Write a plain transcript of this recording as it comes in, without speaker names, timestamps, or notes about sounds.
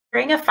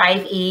During a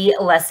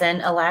 5E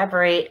lesson,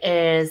 Elaborate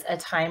is a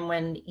time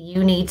when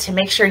you need to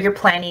make sure you're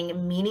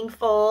planning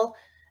meaningful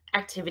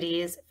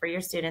activities for your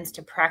students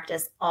to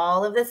practice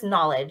all of this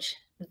knowledge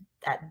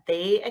that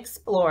they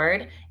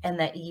explored and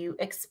that you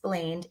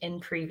explained in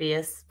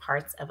previous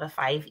parts of a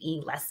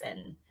 5E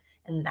lesson.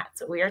 And that's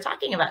what we are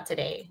talking about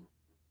today.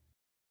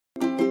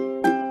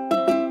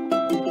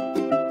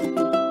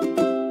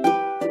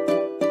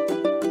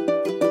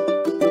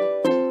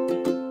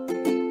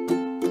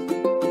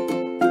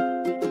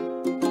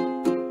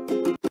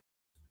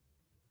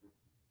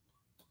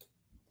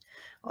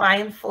 Well,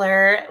 I'm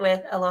Fleur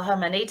with Aloha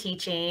Monday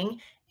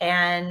Teaching,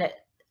 and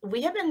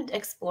we have been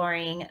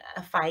exploring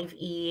a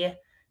 5E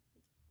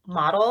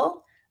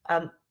model.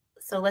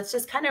 So let's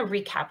just kind of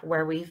recap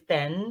where we've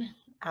been.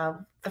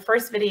 The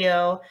first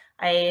video,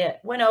 I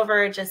went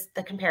over just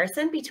the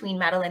comparison between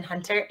Madeline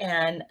Hunter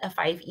and a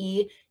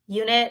 5E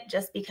unit,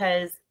 just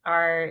because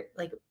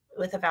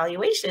with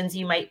evaluations,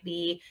 you might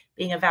be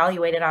being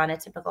evaluated on a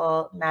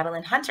typical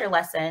Madeline Hunter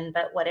lesson,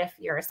 but what if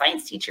you're a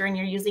science teacher and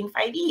you're using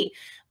 5E?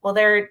 Well,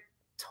 they're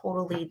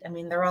all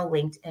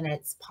linked and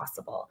it's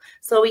possible.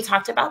 So we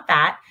talked about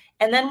that.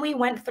 And then we're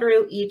going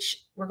through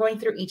each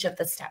of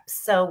the steps.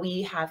 So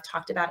we have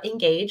talked about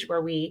Engage,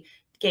 where we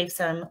gave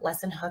some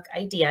lesson hook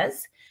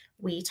ideas.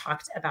 We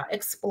talked about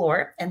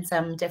Explore and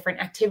some different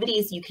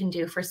activities you can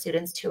do for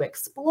students to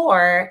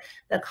explore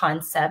the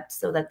concept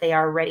so that they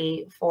are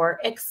ready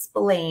for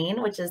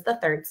Explain, which is the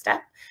third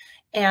step.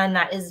 And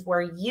that is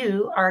where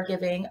you are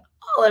giving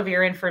all of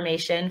your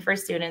information for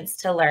students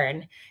to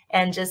learn,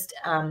 and just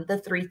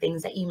the 3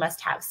 things that you must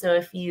have. So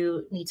if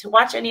you need to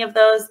watch any of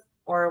those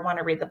or want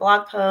to read the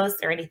blog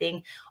posts or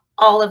anything,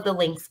 all of the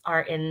links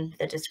are in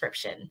the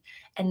description.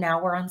 And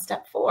now we're on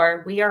step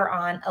 4. We are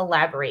on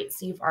Elaborate.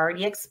 So you've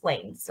already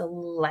explained. So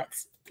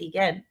let's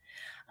begin.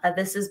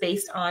 This is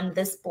based on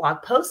this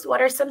blog post.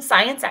 What are some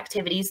science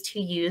activities to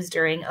use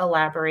during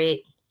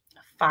Elaborate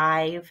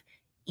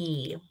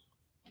 5E?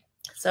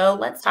 So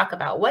let's talk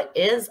about what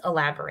is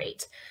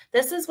Elaborate.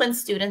 This is when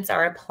students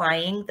are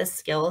applying the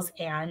skills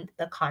and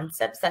the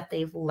concepts that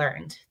they've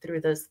learned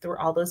through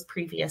all those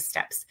previous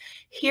steps.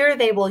 Here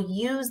they will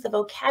use the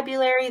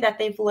vocabulary that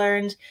they've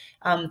learned.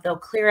 They'll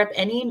clear up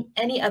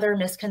any other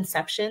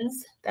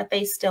misconceptions that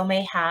they still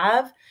may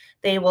have.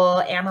 They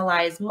will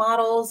analyze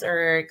models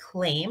or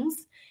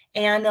claims,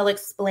 and they'll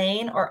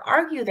explain or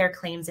argue their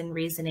claims and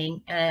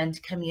reasoning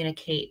and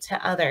communicate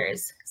to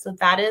others. So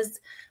that is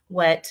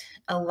what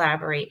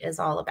Elaborate is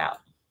all about.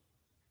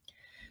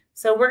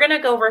 So we're going to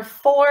go over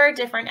 4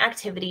 different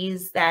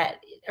activities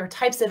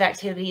types of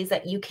activities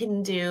that you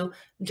can do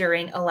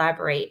during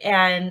Elaborate.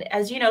 And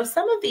as you know,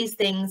 some of these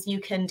things you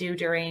can do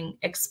during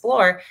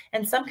Explore,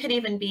 and some could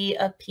even be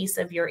a piece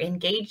of your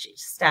Engage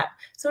step.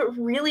 So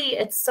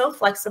it's so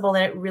flexible,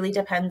 and it really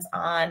depends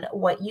on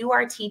what you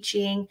are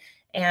teaching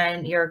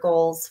and your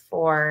goals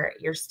for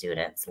your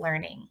students'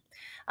 learning.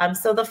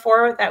 So the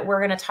 4 that we're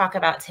going to talk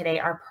about today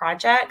are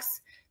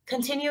projects,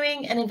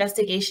 continuing an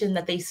investigation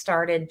that they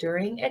started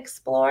during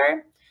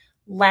Explore,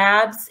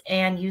 labs,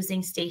 and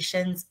using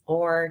stations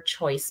or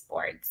choice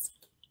boards.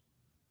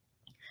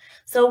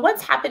 So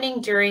what's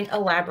happening during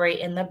Elaborate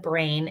in the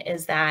brain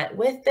is that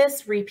with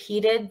this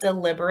repeated,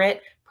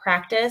 deliberate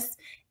practice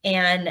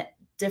and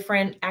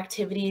different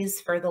activities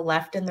for the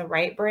left and the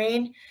right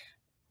brain,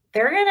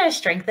 they're going to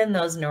strengthen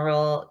those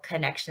neural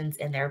connections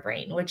in their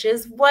brain, which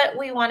is what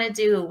we want to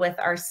do with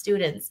our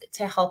students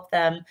to help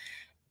them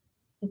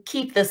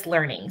keep this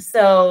learning.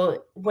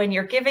 So when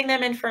you're giving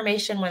them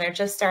information, when they're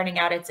just starting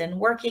out, it's in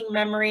working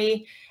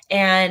memory,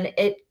 and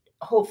it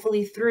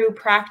hopefully through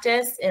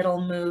practice, it'll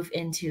move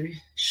into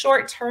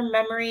short-term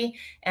memory.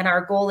 And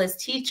our goal as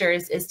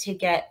teachers is to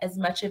get as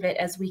much of it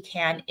as we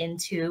can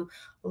into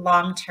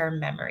long-term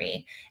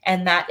memory.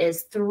 And that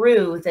is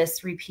through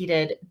this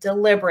repeated,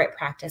 deliberate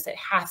practice. It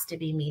has to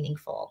be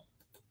meaningful.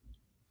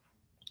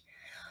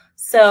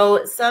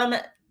 So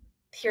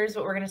here's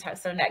what we're going to talk.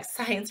 So next,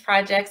 science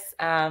projects.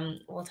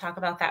 We'll talk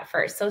about that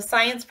first. So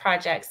science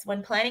projects,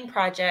 when planning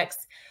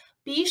projects,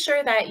 be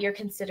sure that you're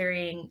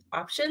considering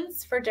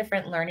options for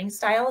different learning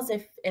styles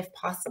if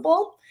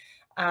possible.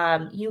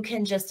 You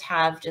can just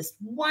have just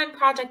one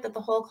project that the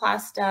whole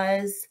class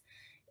does.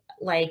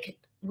 Like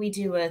we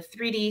do a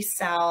 3D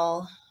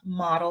cell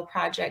model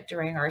project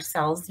during our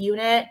cells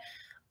unit,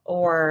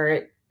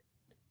 or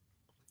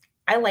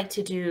I like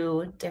to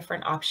do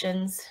different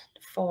options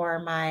for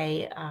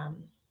my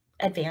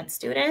advanced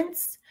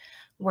students,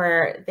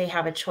 where they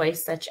have a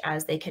choice, such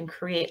as they can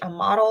create a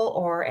model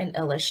or an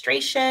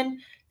illustration,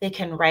 they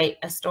can write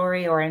a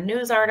story or a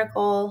news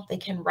article, they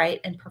can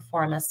write and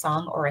perform a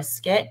song or a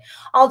skit.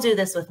 I'll do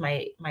this with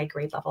my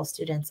grade level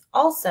students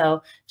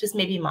also, just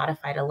maybe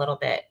modified a little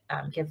bit,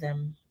 give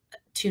them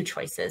 2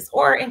 choices,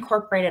 or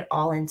incorporate it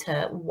all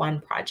into one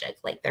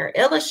project, like they're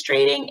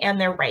illustrating and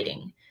they're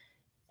writing.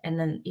 And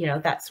then,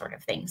 that sort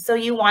of thing. So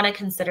you want to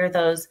consider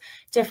those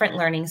different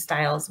learning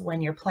styles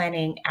when you're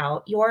planning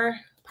out your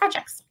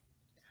projects.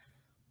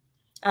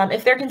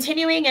 If they're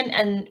continuing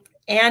an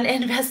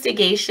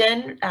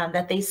investigation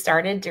that they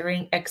started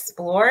during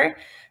Explore,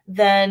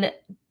 Then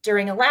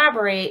during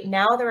Elaborate,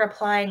 now they're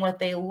applying what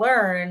they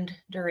learned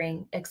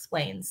during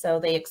Explain. So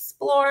they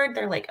explored,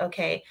 they're like,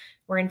 okay,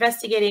 we're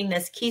investigating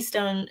this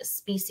keystone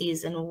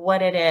species and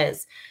what it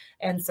is.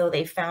 And so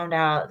they found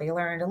out, they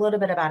learned a little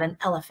bit about an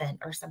elephant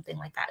or something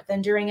like that.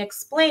 Then during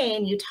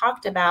Explain, you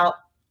talked about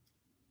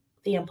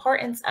the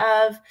importance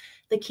of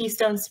the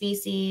keystone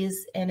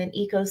species in an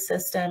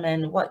ecosystem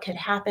and what could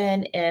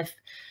happen if,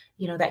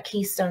 that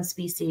keystone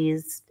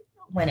species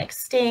went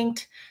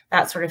extinct,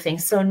 that sort of thing.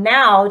 So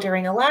now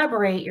during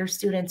Elaborate, your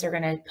students are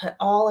going to put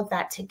all of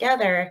that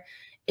together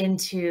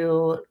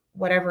into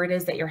whatever it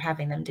is that you're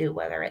having them do,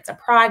 whether it's a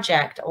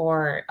project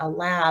or a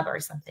lab or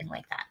something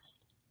like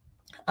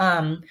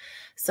that.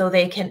 So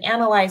they can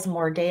analyze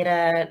more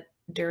data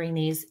during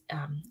these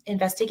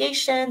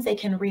investigations. They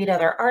can read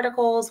other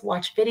articles,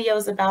 watch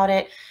videos about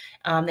it.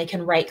 They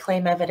can write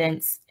claim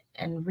evidence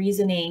and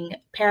reasoning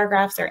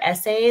paragraphs or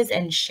essays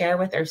and share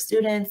with their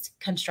students,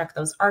 construct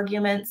those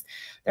arguments.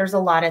 There's a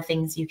lot of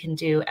things you can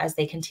do as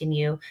they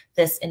continue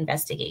this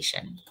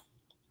investigation.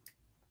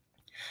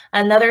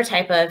 Another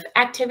type of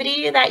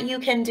activity that you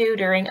can do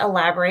during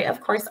Elaborate,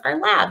 of course, are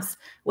labs,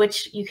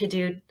 which you could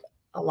do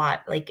a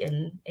lot, like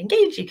in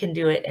Engage. You can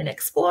do it in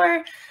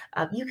Explore.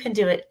 You can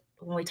do it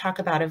when we talk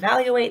about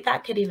Evaluate,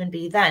 that could even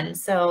be then.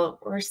 So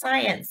we're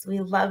science, we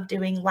love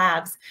doing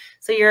labs.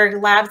 So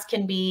your labs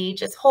can be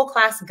just whole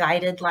class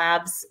guided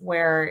labs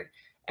where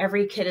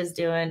every student's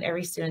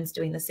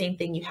doing the same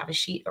thing. You have a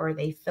sheet or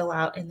they fill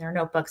out in their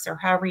notebooks or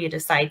however you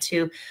decide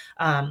to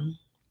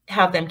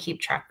have them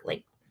keep track,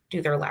 like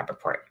do their lab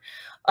report.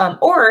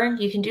 Or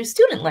you can do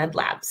student-led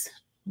labs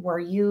where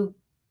you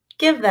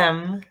give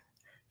them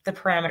the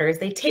parameters.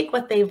 They take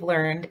what they've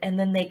learned and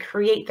then they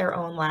create their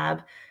own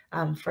lab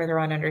for their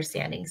own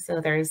understanding.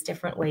 So there's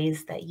different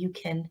ways that you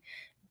can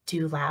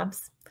do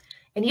labs.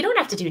 And you don't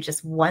have to do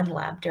just one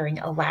lab during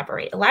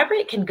Elaborate.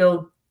 Elaborate can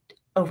go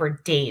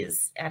over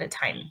days at a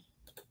time.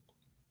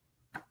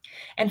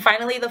 And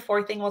finally, the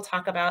fourth thing we'll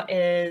talk about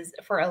is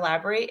for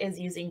Elaborate is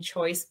using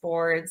choice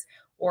boards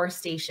or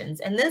stations.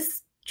 And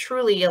this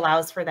truly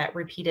allows for that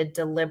repeated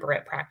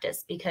deliberate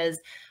practice because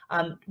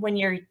when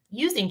you're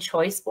using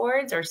choice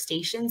boards or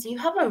stations, you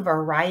have a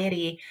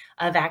variety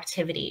of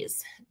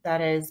activities that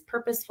is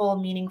purposeful,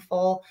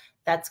 meaningful,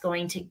 that's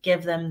going to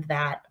give them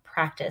that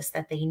practice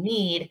that they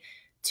need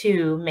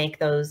to make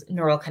those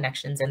neural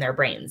connections in their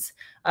brains.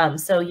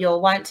 So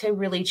you'll want to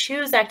really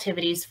choose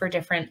activities for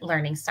different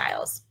learning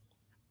styles.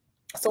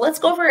 So let's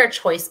go over a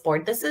choice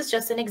board. This is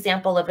just an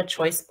example of a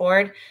choice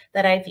board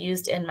that I've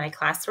used in my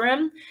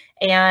classroom.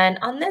 And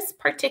on this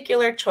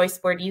particular choice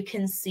board, you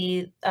can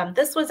see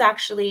this was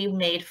actually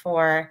made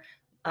for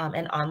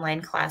an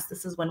online class.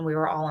 This is when we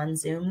were all on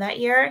Zoom that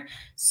year.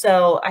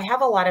 So I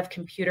have a lot of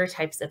computer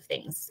types of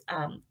things.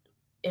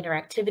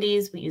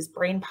 Interactivities, we use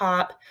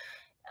BrainPop.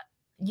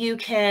 You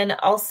can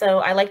also,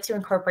 I like to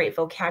incorporate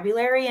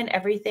vocabulary in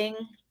everything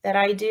that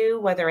I do,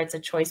 whether it's a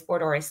choice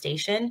board or a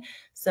station.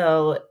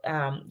 So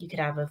you could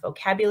have a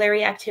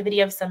vocabulary activity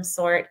of some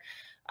sort.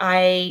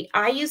 I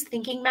use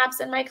thinking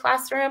maps in my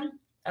classroom,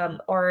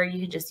 or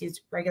you can just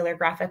use regular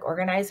graphic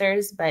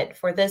organizers. But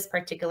for this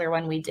particular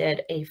one, we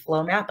did a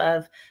flow map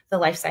of the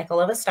life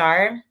cycle of a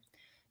star.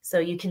 So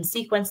you can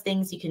sequence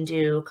things, you can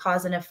do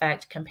cause and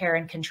effect, compare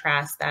and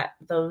contrast,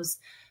 those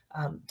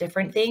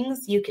different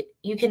things.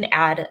 You can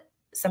add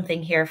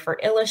something here for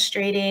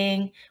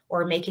illustrating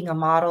or making a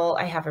model.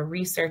 I have a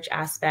research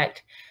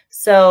aspect.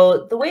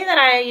 So the way that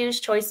I use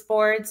choice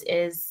boards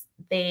is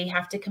they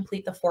have to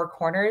complete the 4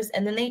 corners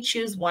and then they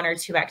choose 1 or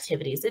 2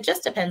 activities. It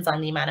just depends on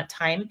the amount of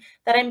time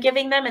that I'm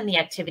giving them and the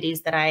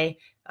activities that I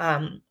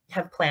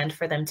have planned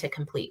for them to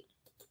complete.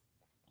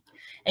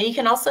 And you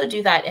can also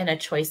do that in a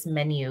choice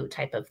menu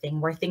type of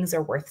thing where things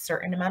are worth a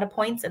certain amount of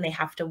points and they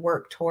have to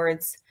work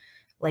towards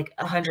like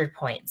 100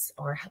 points.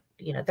 Or,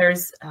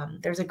 there's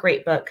a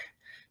great book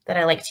that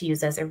I like to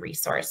use as a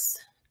resource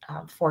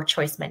for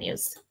choice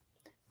menus.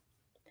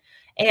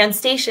 And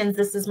stations,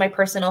 this is my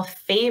personal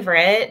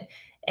favorite.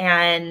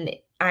 And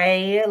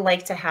I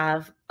like to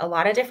have a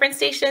lot of different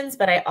stations,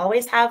 but I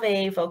always have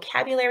a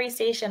vocabulary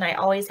station. I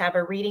always have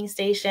a reading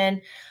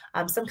station,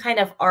 some kind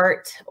of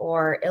art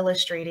or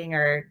illustrating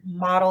or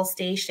model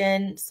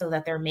station so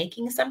that they're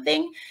making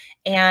something.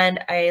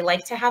 And I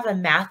like to have a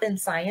math and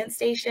science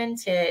station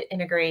to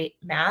integrate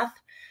math.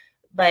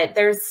 But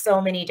there's so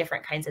many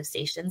different kinds of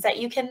stations that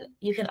you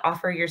can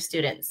offer your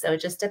students. So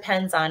it just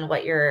depends on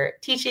what you're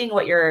teaching,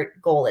 what your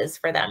goal is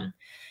for them.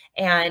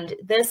 And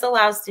this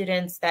allows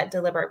students that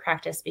deliberate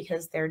practice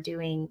because they're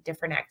doing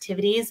different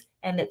activities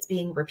and it's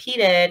being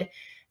repeated.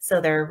 So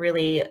they're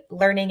really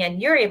learning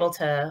and you're able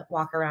to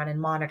walk around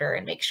and monitor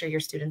and make sure your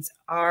students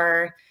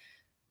are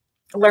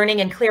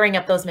learning and clearing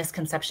up those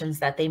misconceptions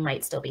that they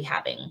might still be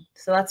having.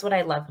 So that's what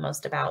I love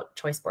most about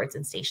choice boards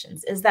and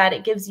stations is that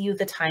it gives you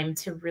the time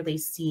to really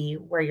see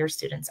where your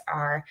students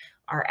are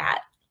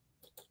at.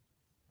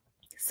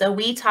 So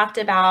we talked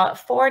about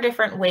 4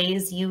 different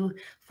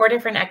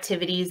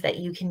activities that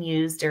you can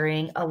use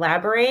during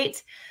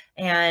Elaborate.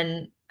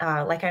 And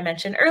like I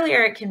mentioned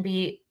earlier, it can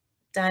be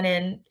done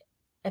in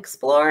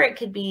Explore, it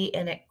could be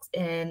in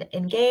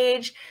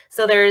Engage.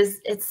 So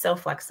it's so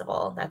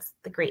flexible. That's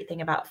the great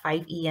thing about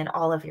 5E and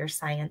all of your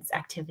science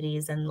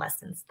activities and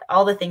lessons.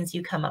 All the things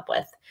you come up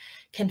with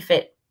can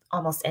fit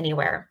almost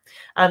anywhere.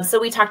 So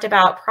we talked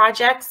about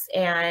projects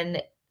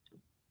and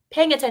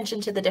paying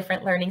attention to the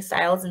different learning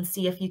styles and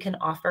see if you can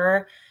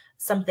offer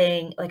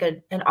something like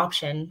an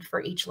option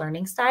for each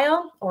learning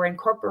style or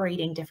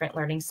incorporating different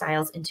learning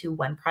styles into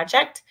one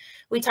project.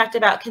 We talked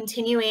about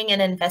continuing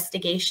an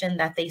investigation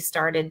that they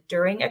started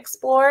during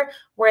Explore,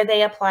 where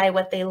they apply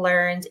what they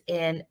learned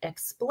in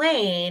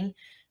Explain,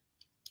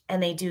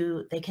 and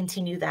they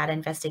continue that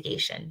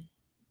investigation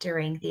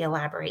during the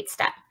Elaborate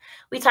step.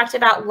 We talked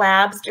about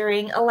labs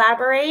during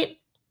Elaborate.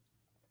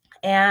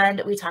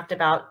 And we talked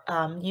about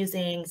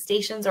using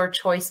stations or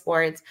choice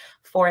boards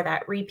for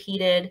that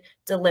repeated,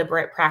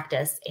 deliberate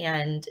practice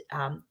and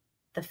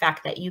the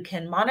fact that you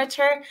can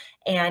monitor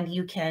and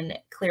you can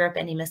clear up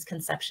any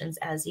misconceptions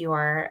as you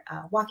are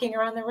walking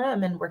around the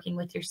room and working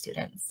with your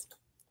students.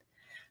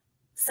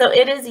 So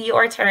it is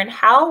your turn.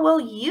 How will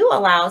you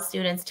allow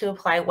students to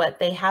apply what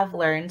they have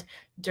learned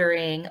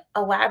during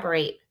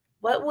Elaborate?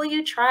 What will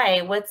you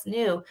try? What's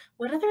new?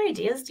 What other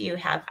ideas do you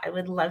have? I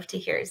would love to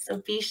hear.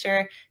 So be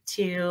sure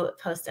to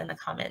post in the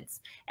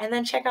comments. And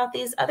then check out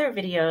these other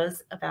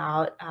videos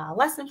about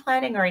lesson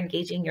planning or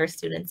engaging your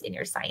students in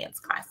your science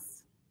class.